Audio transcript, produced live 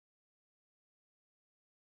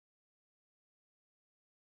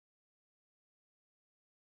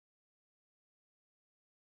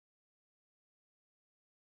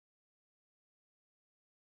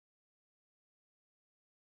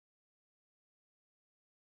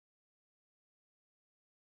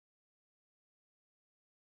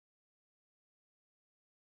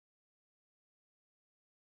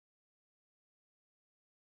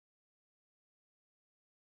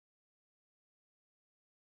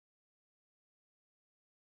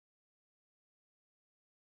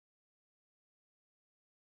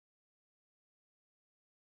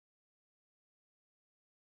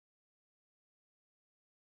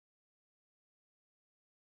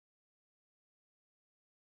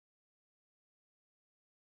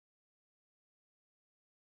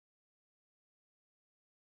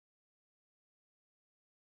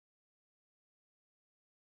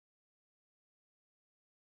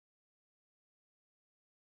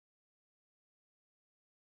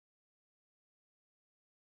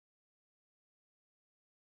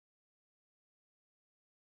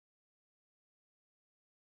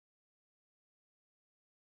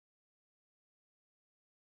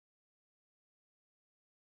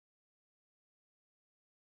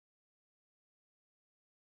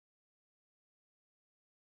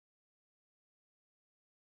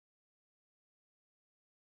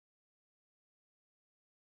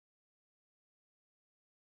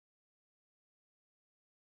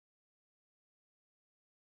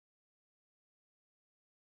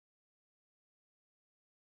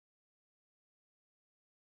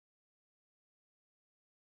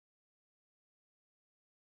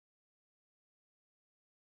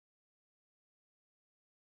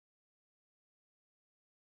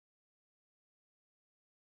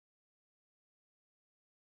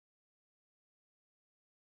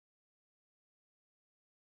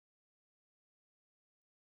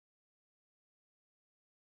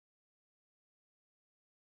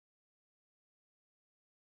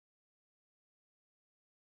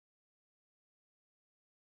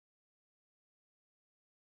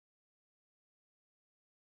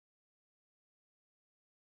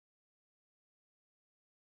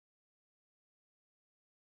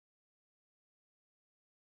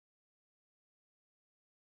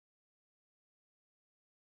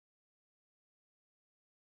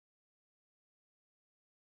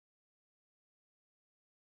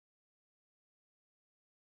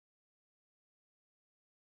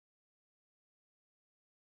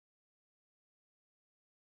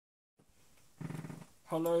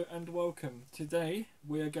Hello and welcome. Today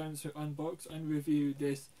we are going to unbox and review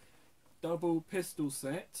this double pistol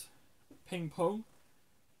set, ping-pong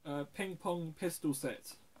pistol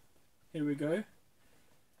set. Here we go.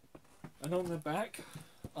 And on the back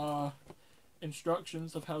are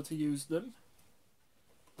instructions of how to use them,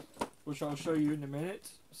 which I'll show you in a minute.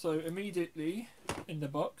 So immediately in the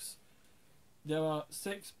box there are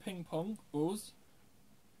 6 ping pong balls,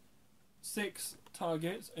 6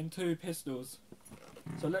 targets and 2 pistols.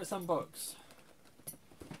 So let's unbox.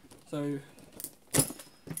 So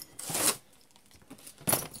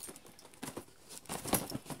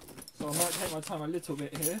I might take my time a little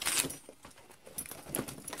bit here.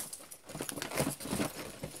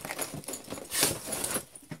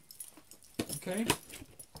 Okay.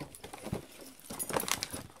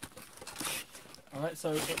 Alright,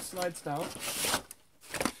 so it slides down.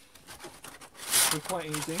 So quite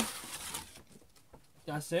easy.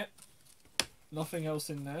 That's it. Nothing else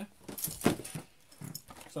in there.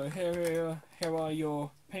 So here are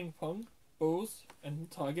your ping pong balls and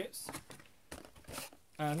targets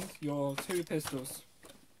and your 2 pistols.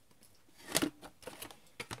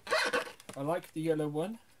 I like the yellow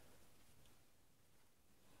one.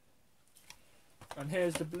 And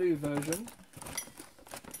here's the blue version.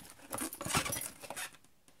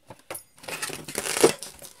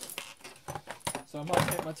 So I might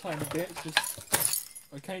take my time a bit.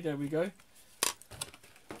 Okay, there we go.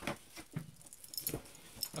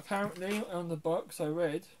 Apparently on the box I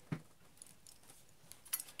read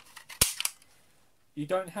you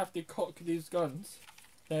don't have to cock these guns.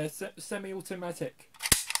 They're semi-automatic.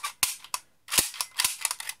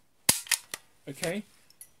 Okay,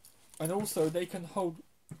 and also they can hold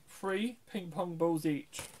 3 ping pong balls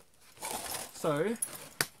each. So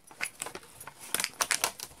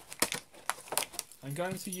I'm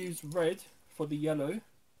going to use red for the yellow,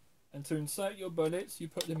 and to insert your bullets you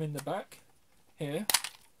put them in the back here,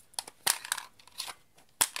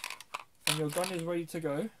 and your gun is ready to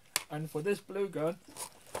go. And for this blue gun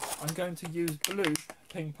I'm going to use blue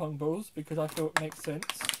ping pong balls because I feel it makes sense.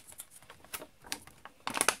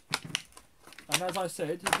 And as I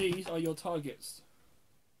said, these are your targets.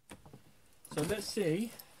 So let's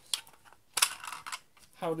see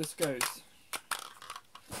how this goes.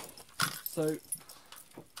 So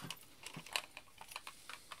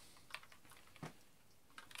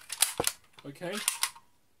okay,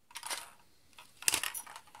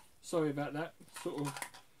 sorry about that, sort of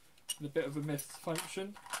a bit of a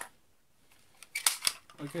misfunction.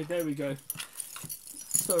 Okay, there we go.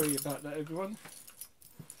 Sorry about that, everyone.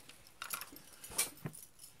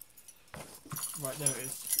 Right, there it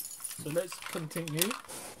is. So let's continue.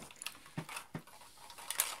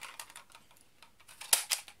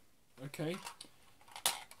 Okay.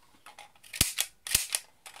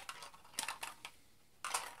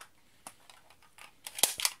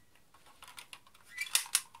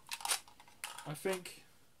 I think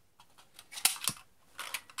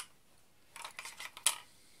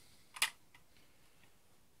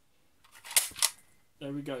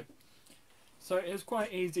there we go. So it's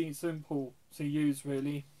quite easy and simple to use,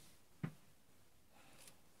 really.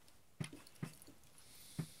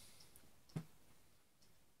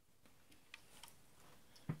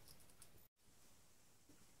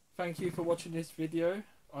 Thank you for watching this video.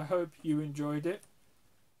 I hope you enjoyed it.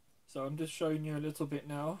 So I'm just showing you a little bit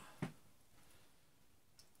now.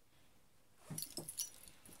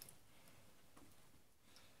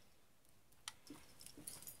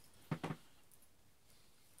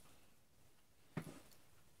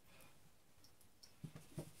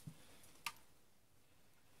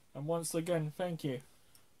 And once again, thank you.